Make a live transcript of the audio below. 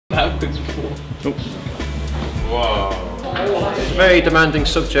Backwards before. Wow. It's a very demanding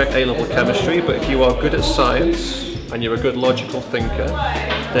subject, A-level chemistry, but if you are good at science and you're a good logical thinker,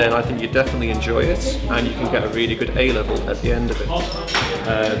 then I think you definitely enjoy it and you can get a really good A-level at the end of it.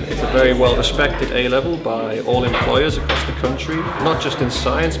 It's a very well respected A-level by all employers across the country, not just in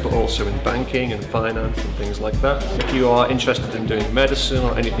science but also in banking and finance and things like that. If you are interested in doing medicine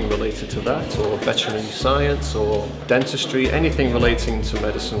or anything related to that, or veterinary science or dentistry, anything relating to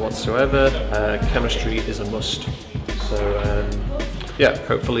medicine whatsoever, chemistry is a must. So yeah,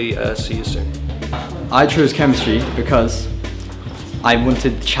 hopefully see you soon. I chose chemistry because I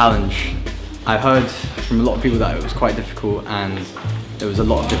wanted challenge. I heard from a lot of people that it was quite difficult and there was a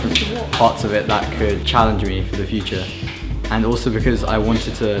lot of different parts of it that could challenge me for the future. And also because I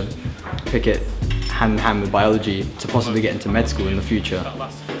wanted to pick it hand in hand with biology to possibly get into med school in the future.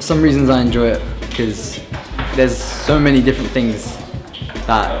 Some reasons I enjoy it because there's so many different things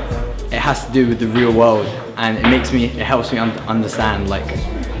that it has to do with the real world, and it helps me understand like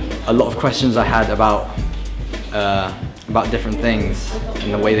a lot of questions I had about different things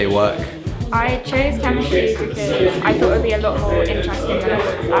and the way they work. I chose chemistry because I thought it would be a lot more interesting than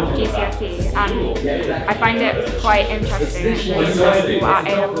it was at GCSE, and I find it quite interesting and enjoyable at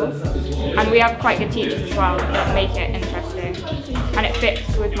A-level. And we have quite good teachers as well that make it interesting, and it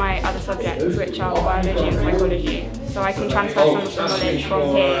fits with my other subjects, which are biology and psychology, so I can transfer some of the knowledge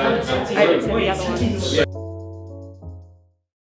from here over to the other ones.